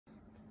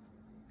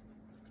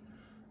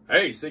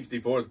Hey,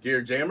 64th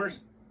Gear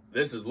Jammers,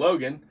 this is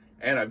Logan,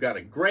 and I've got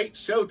a great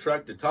show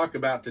truck to talk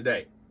about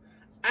today.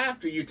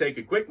 After you take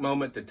a quick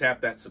moment to tap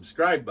that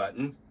subscribe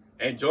button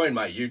and join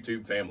my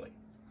YouTube family.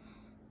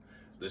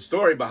 The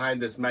story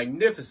behind this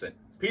magnificent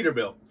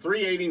Peterbilt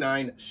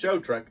 389 show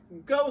truck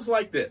goes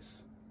like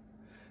this.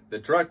 The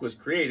truck was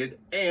created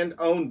and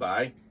owned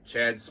by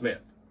Chad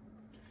Smith.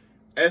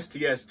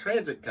 STS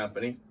Transit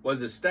Company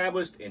was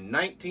established in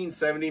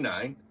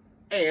 1979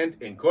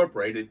 and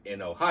incorporated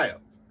in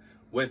Ohio,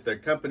 with their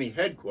company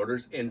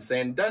headquarters in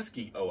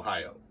Sandusky,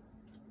 Ohio.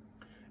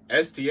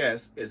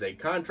 STS is a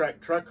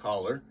contract truck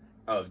hauler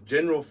of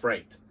general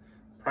freight,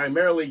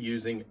 primarily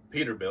using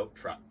Peterbilt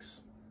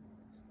trucks.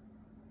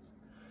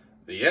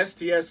 The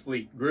STS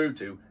fleet grew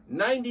to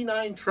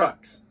 99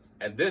 trucks,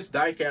 and this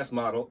diecast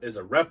model is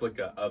a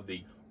replica of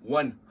the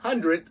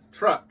 100th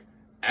truck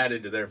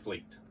added to their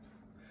fleet.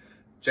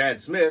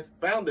 Chad Smith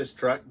found this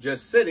truck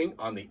just sitting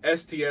on the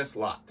STS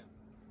lot.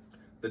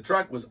 The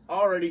truck was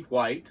already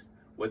white,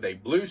 with a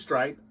blue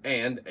stripe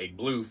and a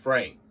blue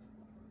frame.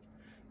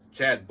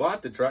 Chad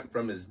bought the truck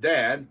from his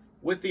dad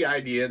with the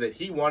idea that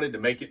he wanted to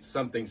make it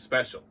something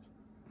special.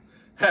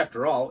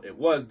 After all, it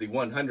was the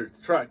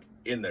 100th truck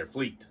in their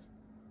fleet.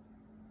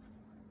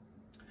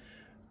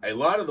 A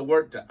lot of the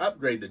work to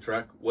upgrade the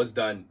truck was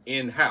done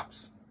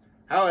in-house.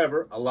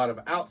 However, a lot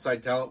of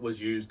outside talent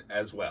was used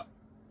as well.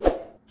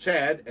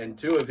 Chad and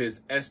two of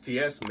his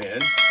STS men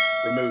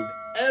removed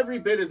every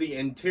bit of the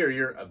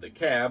interior of the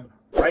cab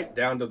right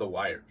down to the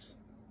wires.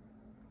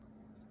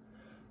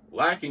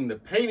 Lacking the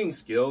painting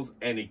skills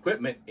and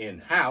equipment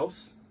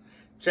in-house,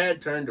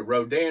 Chad turned to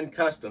Rodan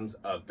Customs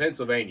of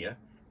Pennsylvania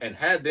and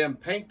had them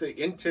paint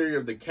the interior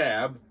of the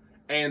cab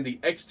and the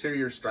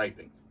exterior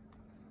striping.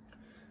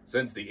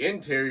 Since the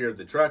interior of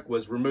the truck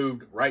was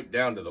removed right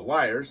down to the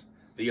wires,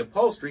 the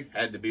upholstery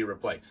had to be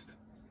replaced.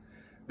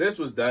 This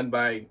was done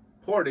by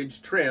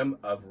Portage Trim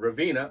of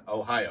Ravenna,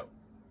 Ohio.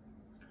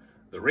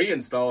 The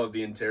reinstall of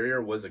the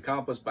interior was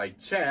accomplished by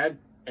Chad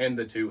and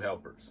the two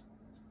helpers.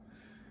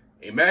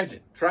 Imagine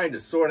trying to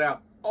sort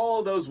out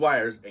all those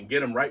wires and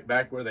get them right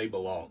back where they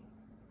belong.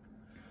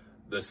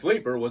 The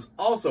sleeper was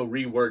also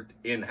reworked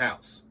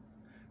in-house.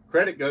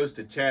 Credit goes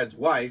to Chad's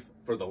wife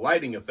for the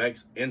lighting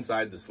effects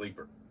inside the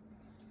sleeper.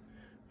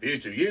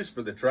 Future use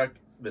for the truck,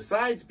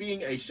 besides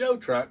being a show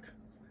truck,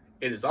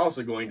 it is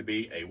also going to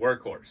be a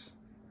workhorse.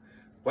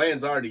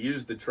 Plans are to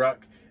use the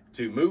truck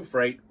to move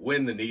freight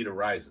when the need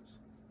arises.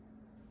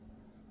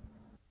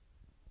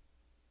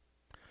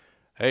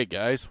 Hey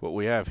guys, what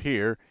we have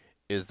here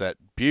is that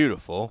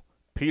beautiful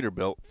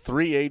Peterbilt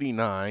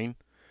 389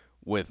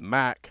 with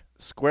Mack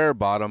square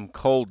bottom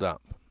coal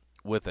dump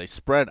with a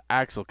spread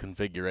axle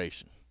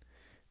configuration.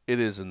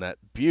 It is in that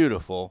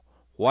beautiful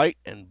white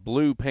and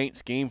blue paint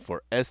scheme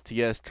for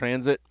STS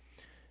Transit,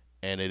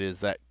 and it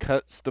is that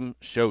custom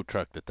show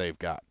truck that they've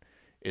got.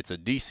 It's a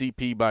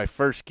DCP by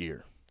First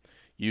Gear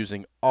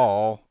using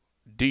all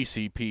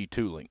DCP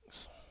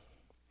toolings.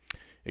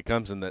 It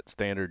comes in that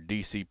standard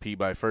DCP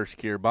by First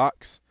Gear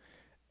box.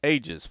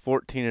 Ages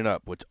 14 and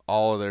up, which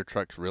all of their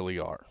trucks really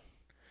are.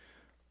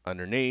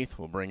 Underneath,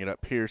 we'll bring it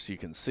up here so you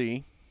can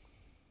see.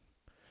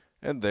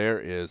 And there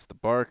is the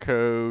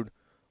barcode,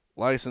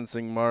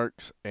 licensing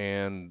marks,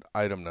 and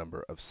item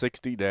number of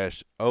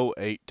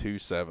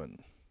 60-0827.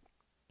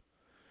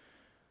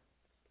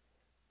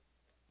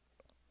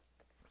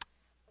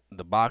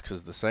 The box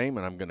is the same,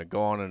 and I'm going to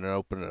go on and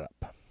open it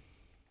up.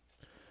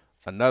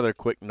 Another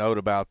quick note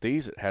about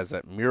these, it has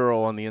that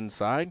mural on the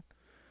inside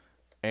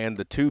and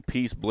the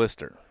two-piece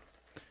blister.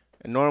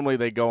 And normally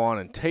they go on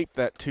and tape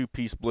that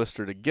two-piece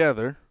blister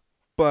together,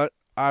 but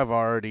I've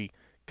already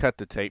cut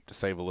the tape to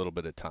save a little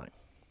bit of time.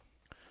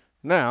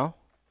 Now,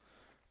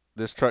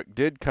 this truck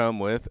did come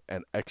with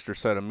an extra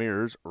set of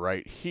mirrors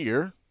right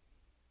here,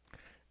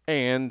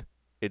 and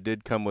it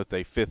did come with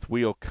a fifth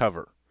wheel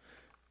cover.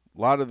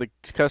 A lot of the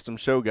custom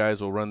show guys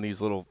will run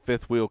these little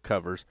fifth wheel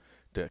covers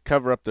to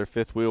cover up their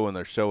fifth wheel when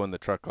they're showing the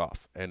truck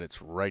off, and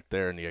it's right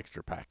there in the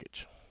extra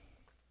package.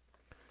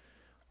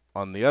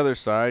 On the other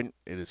side,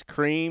 it is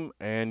cream,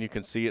 and you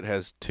can see it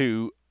has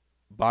two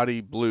body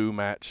blue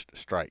matched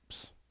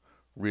stripes.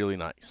 Really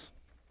nice.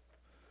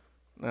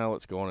 Now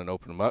let's go on and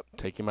open them up and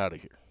take him out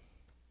of here.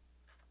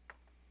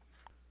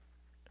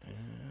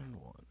 And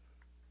one.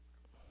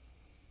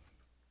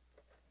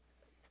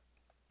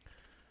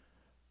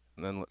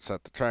 And then let's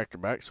set the tractor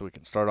back so we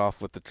can start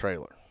off with the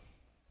trailer.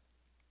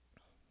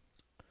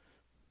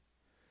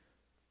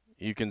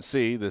 You can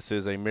see this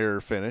is a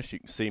mirror finish. You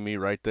can see me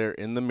right there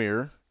in the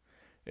mirror.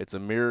 It's a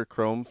mirror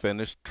chrome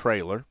finished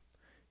trailer.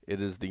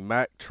 It is the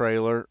Mack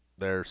trailer,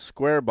 their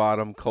square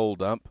bottom coal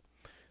dump,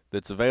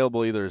 that's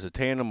available either as a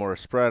tandem or a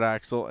spread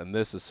axle, and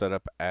this is set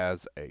up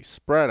as a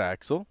spread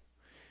axle.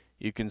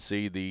 You can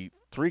see the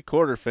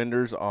 3/4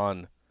 fenders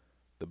on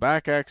the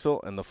back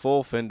axle and the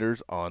full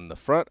fenders on the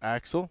front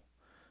axle.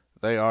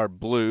 They are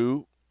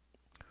blue.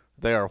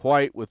 They are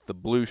white with the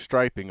blue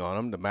striping on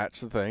them to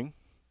match the thing.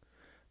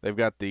 They've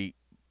got the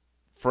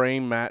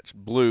frame match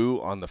blue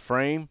on the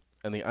frame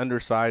and the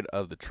underside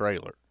of the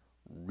trailer.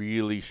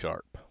 Really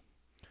sharp.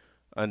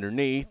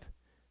 Underneath,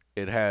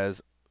 it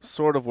has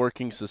sort of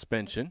working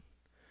suspension,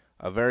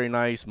 a very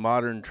nice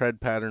modern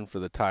tread pattern for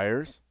the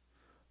tires.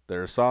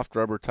 They're a soft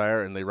rubber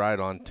tire and they ride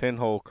on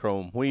 10-hole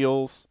chrome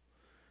wheels.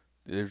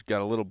 They've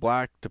got a little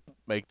black to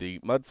make the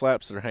mud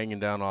flaps that are hanging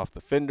down off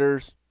the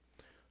fenders.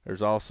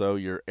 There's also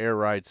your air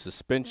ride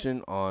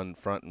suspension on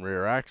front and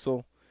rear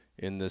axle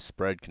in this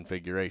spread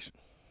configuration.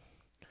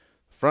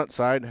 The front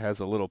side has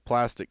a little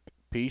plastic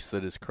piece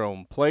that is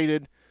chrome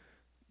plated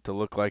to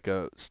look like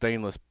a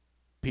stainless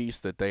piece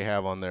that they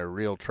have on their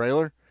real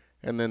trailer,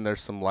 and then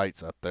there's some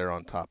lights up there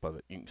on top of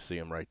it. You can see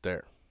them right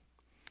there.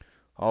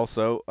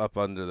 Also up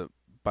under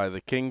by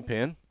the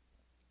kingpin,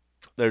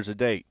 there's a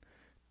date,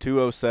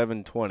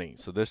 20720.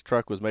 So this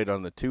truck was made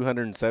on the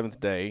 207th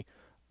day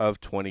of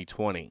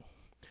 2020.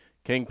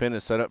 Kingpin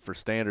is set up for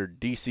standard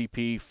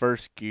DCP,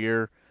 first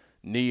gear,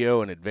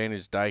 Neo, and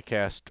Advantage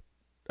diecast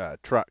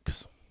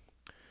trucks.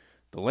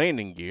 The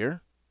landing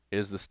gear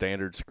is the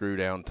standard screw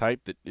down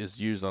type that is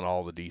used on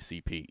all the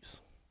DCPs.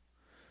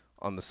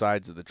 On the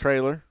sides of the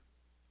trailer,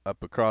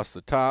 up across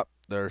the top,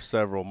 there are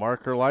several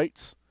marker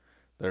lights.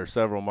 There are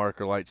several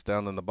marker lights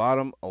down in the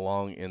bottom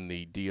along in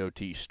the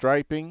DOT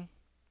striping.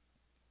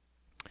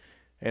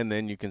 And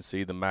then you can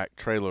see the Mack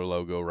trailer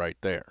logo right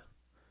there.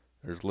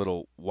 There's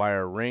little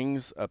wire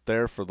rings up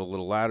there for the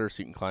little ladder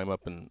so you can climb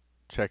up and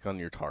check on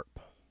your tarp.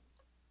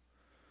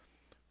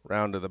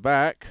 Round to the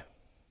back,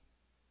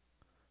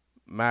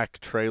 Mack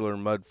trailer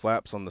mud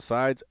flaps on the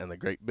sides and the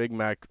great big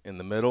Mack in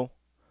the middle.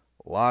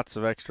 Lots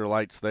of extra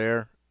lights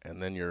there,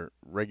 and then your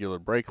regular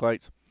brake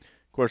lights.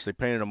 Of course, they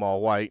painted them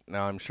all white.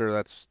 Now, I'm sure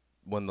that's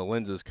when the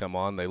lenses come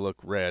on, they look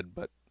red,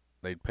 but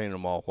they painted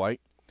them all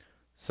white.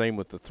 Same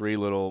with the 3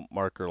 little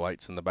marker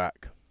lights in the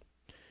back.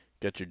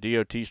 Got your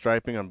DOT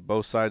striping on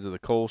both sides of the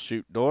coal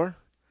chute door,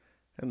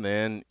 and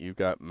then you've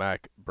got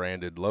Mack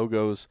branded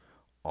logos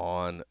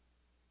on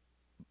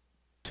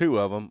 2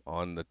 of them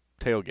on the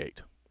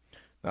tailgate.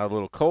 Now, the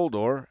little coal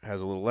door has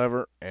a little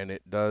lever, and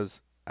it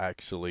does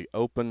actually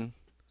open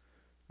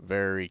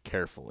very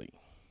carefully.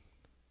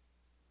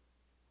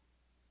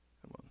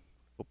 Come on,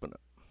 open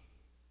up.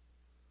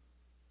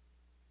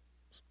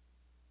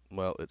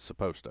 Well, it's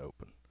supposed to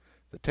open.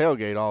 The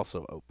tailgate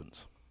also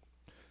opens.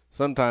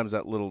 Sometimes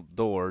that little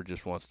door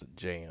just wants to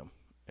jam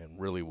and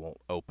really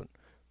won't open,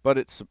 but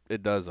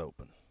it does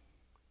open.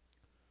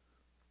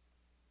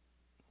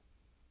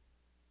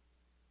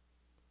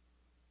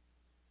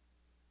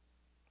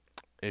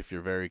 If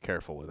you're very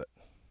careful with it.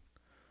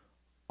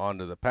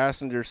 Onto the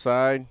passenger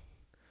side,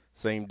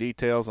 same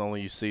details,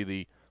 only you see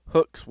the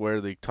hooks where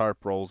the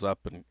tarp rolls up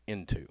and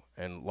into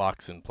and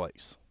locks in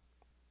place.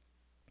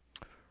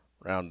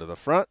 Round to the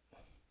front,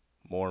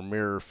 more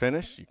mirror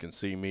finish. You can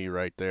see me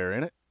right there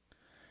in it.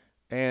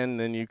 And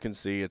then you can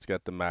see it's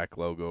got the Mack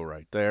logo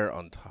right there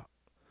on top.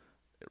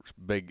 It's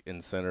big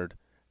and centered.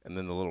 And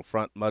then the little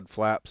front mud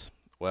flaps,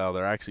 well,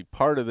 they're actually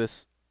part of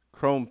this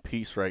chrome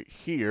piece right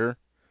here.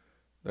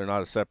 They're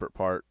not a separate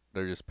part.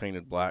 They're just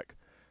painted black,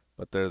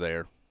 but they're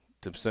there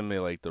to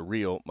simulate the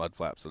real mud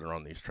flaps that are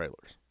on these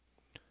trailers.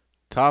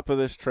 Top of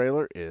this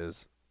trailer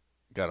is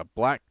got a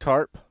black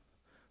tarp,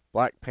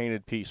 black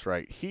painted piece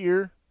right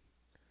here,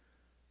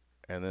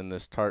 and then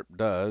this tarp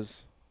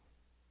does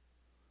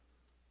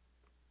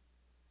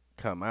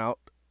come out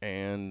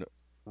and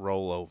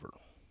roll over.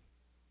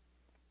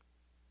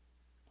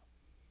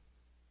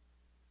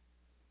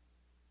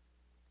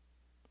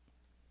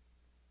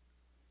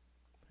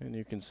 And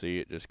you can see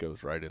it just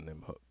goes right in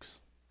them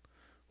hooks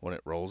when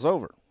it rolls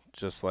over,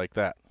 just like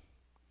that.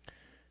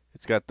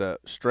 It's got the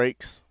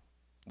strakes,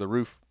 the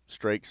roof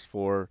strakes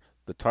for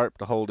the tarp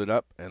to hold it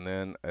up, and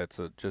then it's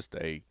just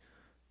a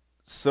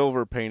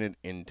silver painted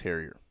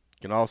interior.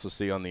 You can also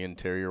see on the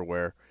interior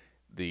where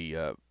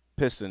the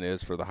piston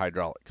is for the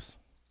hydraulics.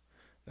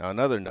 Now,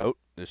 another note,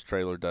 this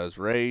trailer does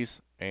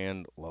raise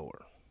and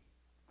lower.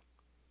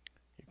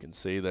 You can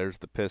see there's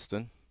the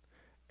piston,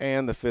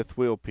 and the fifth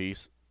wheel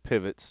piece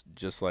pivots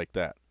just like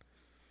that.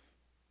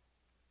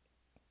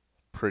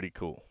 Pretty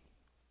cool.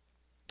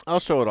 I'll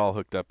show it all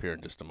hooked up here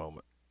in just a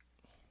moment.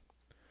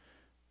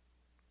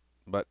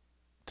 But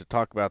to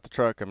talk about the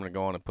truck, I'm going to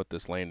go on and put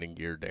this landing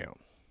gear down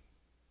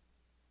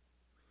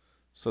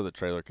so the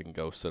trailer can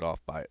go sit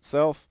off by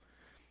itself.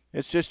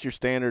 It's just your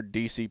standard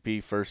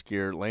DCP first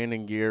gear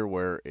landing gear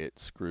where it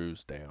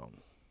screws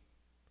down.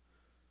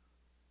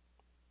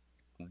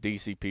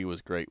 DCP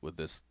was great with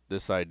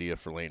this idea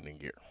for landing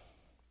gear.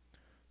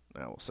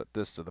 Now we'll set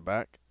this to the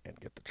back and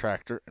get the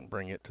tractor and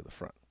bring it to the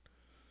front.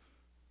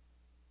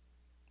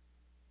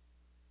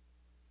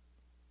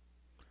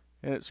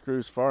 And it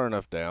screws far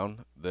enough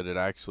down that it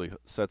actually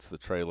sets the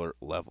trailer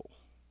level.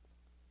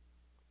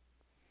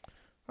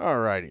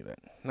 Alrighty then,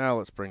 now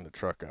let's bring the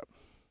truck up.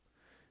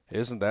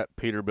 Isn't that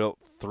Peterbilt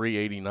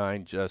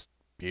 389 just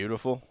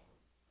beautiful?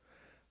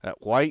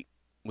 That white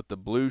with the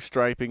blue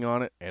striping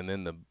on it and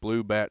then the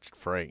blue batched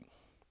frame.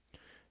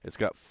 It's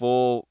got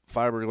full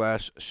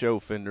fiberglass show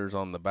fenders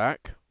on the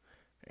back,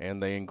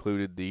 and they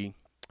included the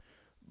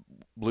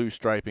blue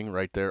striping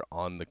right there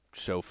on the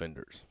show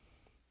fenders.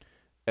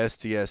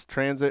 STS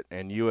Transit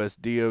and US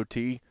DOT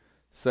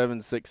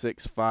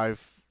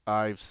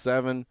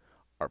 766-557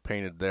 are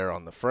painted there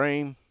on the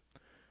frame,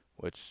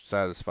 which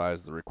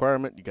satisfies the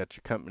requirement. You got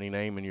your company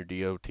name and your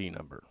DOT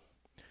number.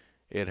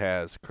 It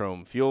has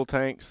chrome fuel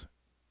tanks,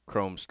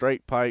 chrome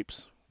straight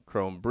pipes,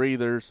 chrome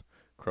breathers,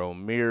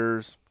 chrome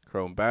mirrors,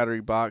 chrome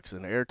battery box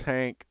and air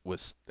tank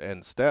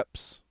and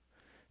steps,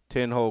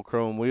 10-hole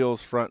chrome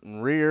wheels front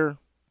and rear,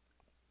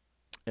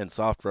 and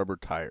soft rubber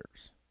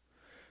tires.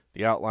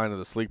 The outline of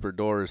the sleeper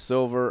door is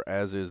silver,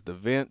 as is the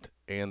vent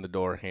and the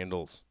door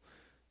handles.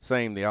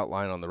 Same, the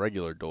outline on the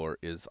regular door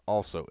is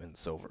also in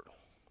silver.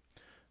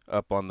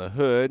 Up on the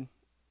hood,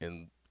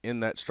 in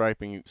that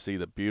striping, you can see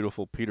the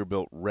beautiful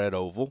Peterbilt red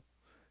oval.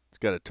 It's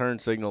got a turn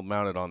signal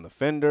mounted on the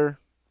fender.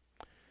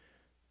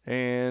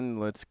 And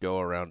let's go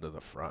around to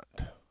the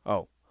front.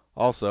 Oh,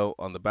 also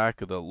on the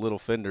back of the little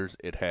fenders,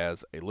 it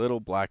has a little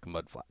black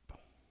mud flap.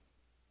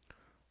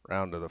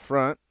 Round to the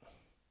front,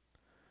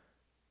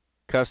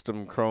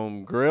 custom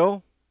chrome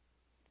grille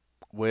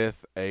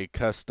with a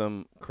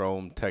custom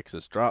chrome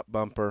Texas drop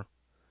bumper,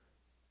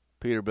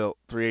 Peterbilt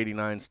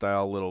 389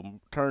 style little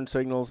turn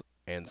signals,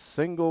 and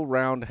single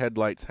round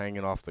headlights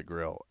hanging off the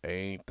grille.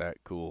 Ain't that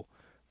cool?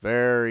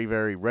 Very,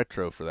 very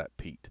retro for that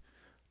Pete.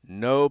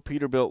 No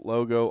Peterbilt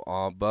logo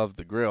above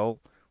the grille,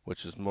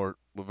 which is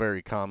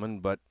very common,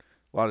 but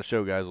a lot of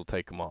show guys will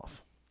take them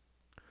off.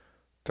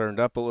 Turned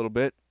up a little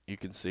bit, you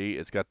can see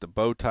it's got the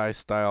bow tie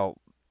style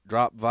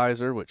drop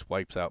visor, which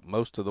wipes out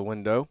most of the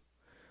window.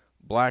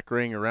 Black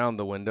ring around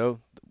the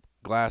window. The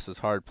glass is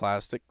hard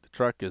plastic. The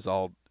truck is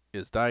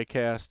die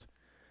cast.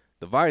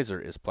 The visor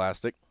is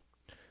plastic.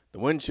 The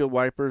windshield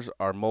wipers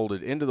are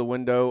molded into the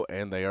window,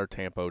 and they are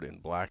tampoed in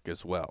black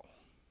as well.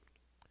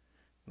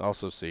 You can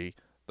also see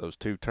those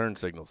two turn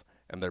signals,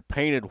 and they're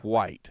painted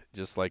white,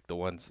 just like the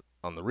ones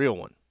on the real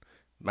one.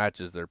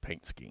 Matches their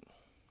paint scheme.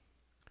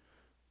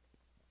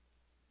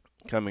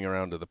 Coming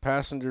around to the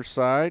passenger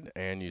side,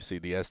 and you see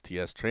the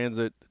STS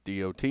Transit,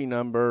 the DOT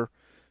number,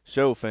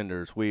 show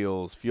fenders,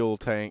 wheels, fuel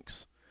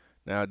tanks.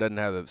 Now, it doesn't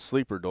have the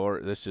sleeper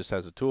door. This just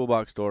has a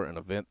toolbox door and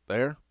a vent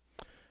there.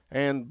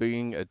 And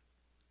being a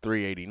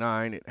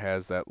 389, it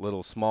has that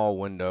little small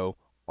window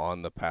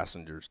on the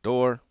passenger's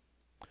door.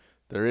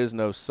 There is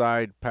no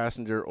side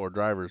passenger or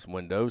driver's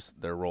windows.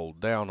 They're rolled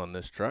down on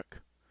this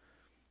truck.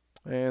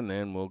 And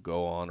then we'll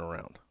go on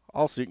around.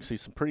 Also, you can see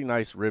some pretty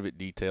nice rivet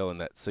detail in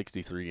that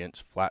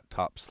 63-inch flat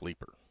top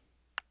sleeper.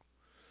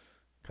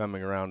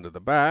 Coming around to the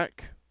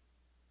back,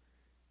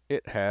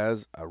 it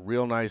has a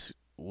real nice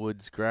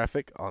woods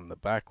graphic on the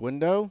back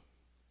window.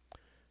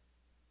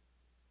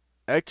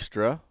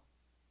 Extra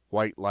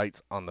white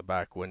lights on the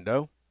back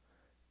window.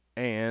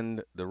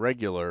 And the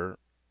regular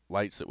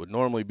lights that would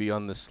normally be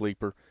on this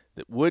sleeper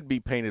that would be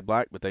painted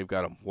black, but they've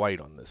got them white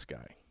on this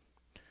guy.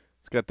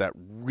 It's got that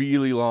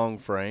really long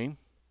frame.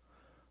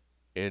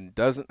 It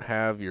doesn't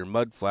have your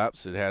mud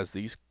flaps. It has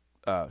these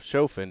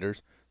show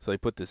fenders, so they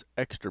put this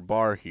extra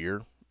bar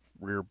here,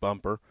 rear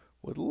bumper,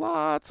 with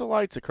lots of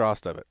lights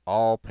across of it,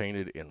 all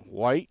painted in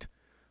white.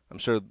 I'm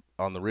sure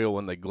on the real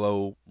one they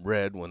glow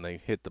red when they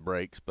hit the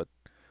brakes, but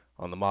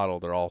on the model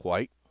they're all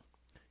white.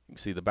 You can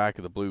see the back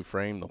of the blue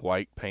frame, the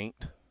white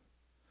paint.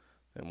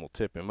 And we'll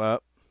tip him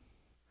up.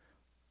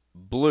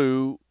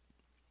 Blue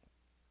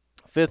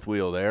fifth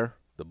wheel there,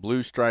 the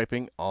blue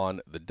striping on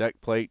the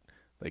deck plate.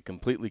 They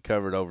completely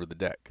covered over the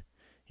deck.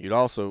 You'd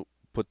also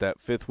put that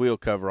fifth wheel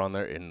cover on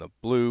there in the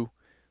blue.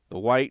 The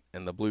white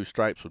and the blue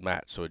stripes would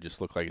match, so it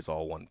just looked like it's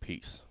all one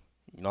piece.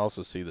 You can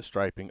also see the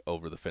striping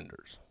over the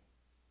fenders.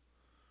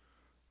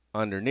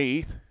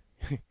 Underneath,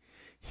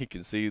 you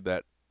can see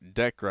that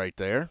deck right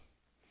there.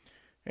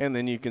 And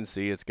then you can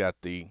see it's got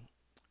the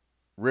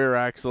rear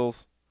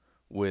axles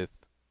with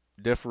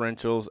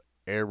differentials,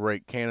 air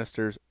brake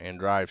canisters, and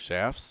drive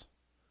shafts.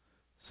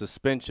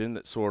 Suspension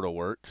that sort of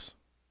works.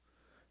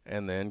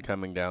 And then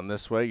coming down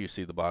this way, you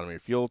see the bottom of your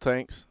fuel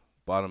tanks,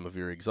 bottom of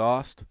your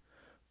exhaust,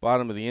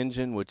 bottom of the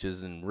engine, which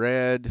is in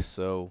red,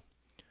 so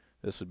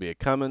this would be a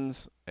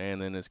Cummins,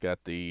 and then it's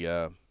got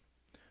the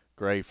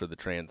gray for the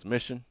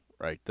transmission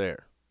right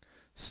there.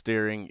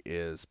 Steering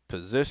is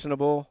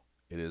positionable.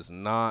 It is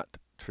not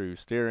true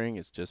steering.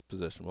 It's just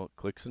positionable. It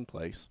clicks in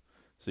place,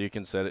 so you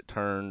can set it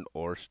turned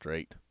or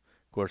straight.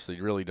 Of course, they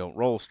really don't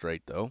roll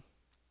straight, though.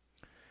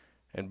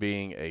 And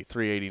being a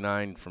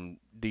 389 from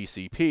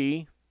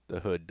DCP,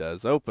 the hood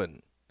does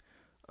open.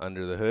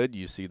 Under the hood,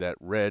 you see that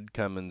red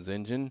Cummins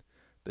engine,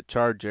 the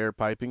charge air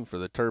piping for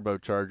the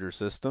turbocharger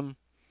system,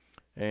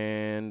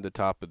 and the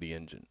top of the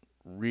engine.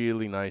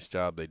 Really nice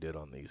job they did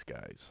on these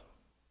guys.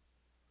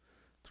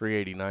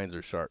 389s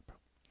are sharp.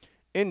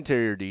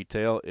 Interior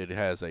detail, it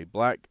has a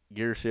black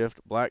gear shift,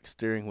 black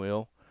steering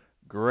wheel,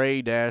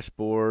 gray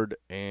dashboard,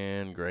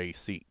 and gray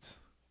seats.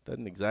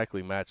 Doesn't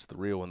exactly match the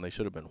real one. They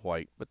should have been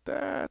white, but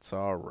that's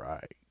all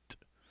right.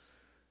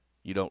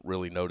 You don't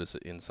really notice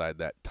it inside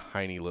that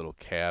tiny little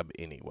cab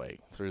anyway,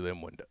 through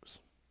them windows.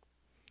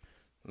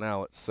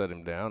 Now let's set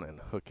him down and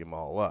hook him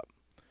all up.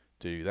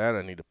 To do that,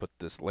 I need to put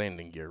this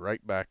landing gear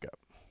right back up.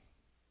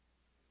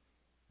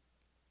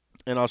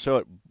 And I'll show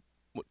it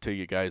to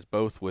you guys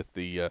both with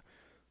the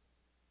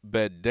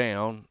bed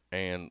down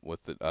and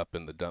with it up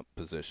in the dump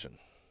position,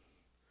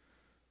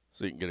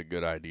 so you can get a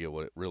good idea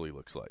what it really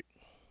looks like.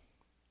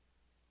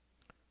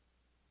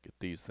 Get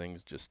these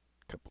things just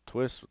a couple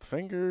twists with the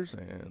fingers,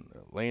 and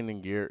the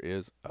landing gear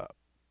is up.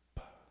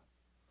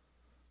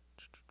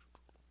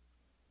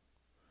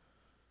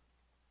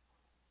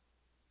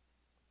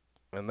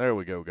 And there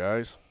we go,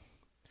 guys.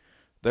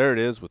 There it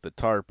is with the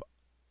tarp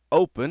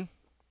open.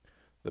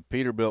 The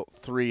Peterbilt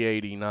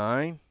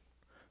 389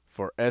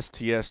 for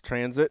STS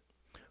Transit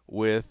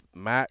with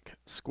Mack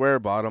square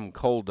bottom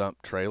coal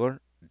dump trailer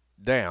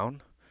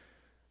down,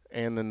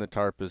 and then the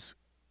tarp is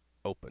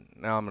open.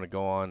 Now I'm going to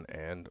go on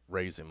and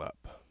raise him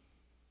up.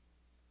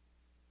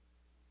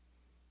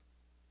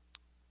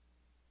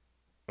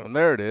 And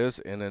there it is,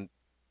 and then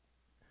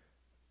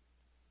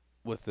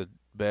with the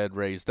bed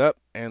raised up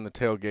and the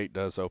tailgate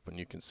does open.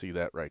 You can see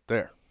that right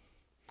there.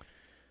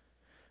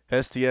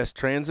 STS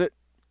Transit,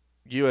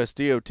 US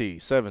DOT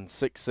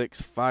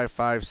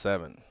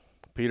 766557.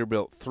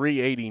 Peterbilt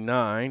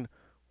 389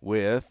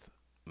 with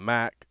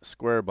Mack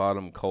square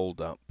bottom coal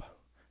dump.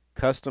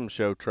 Custom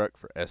show truck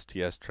for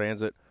STS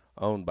Transit,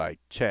 owned by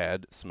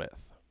Chad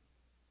Smith.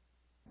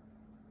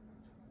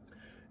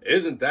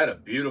 Isn't that a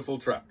beautiful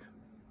truck?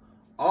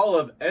 All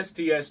of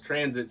STS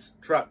Transit's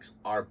trucks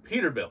are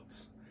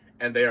Peterbilts,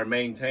 and they are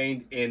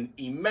maintained in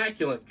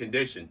immaculate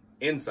condition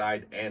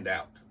inside and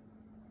out.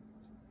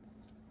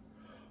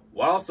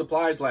 While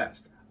supplies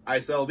last, I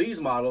sell these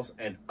models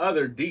and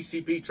other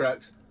DCP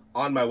trucks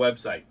on my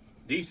website,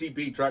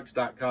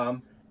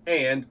 dcptrucks.com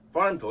and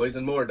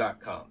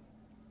farmtoysandmore.com.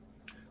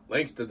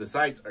 Links to the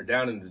sites are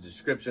down in the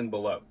description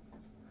below.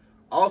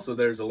 Also,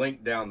 there's a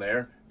link down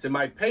there to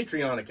my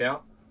Patreon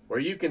account where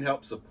you can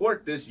help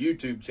support this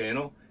YouTube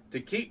channel to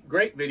keep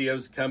great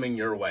videos coming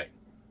your way.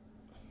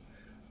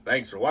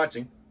 Thanks for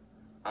watching.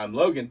 I'm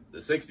Logan, the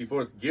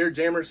 64th Gear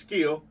Jammer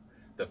Skeele,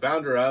 the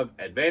founder of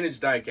Advantage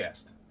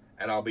Diecast,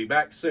 and I'll be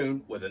back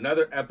soon with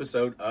another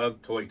episode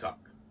of Toy Talk.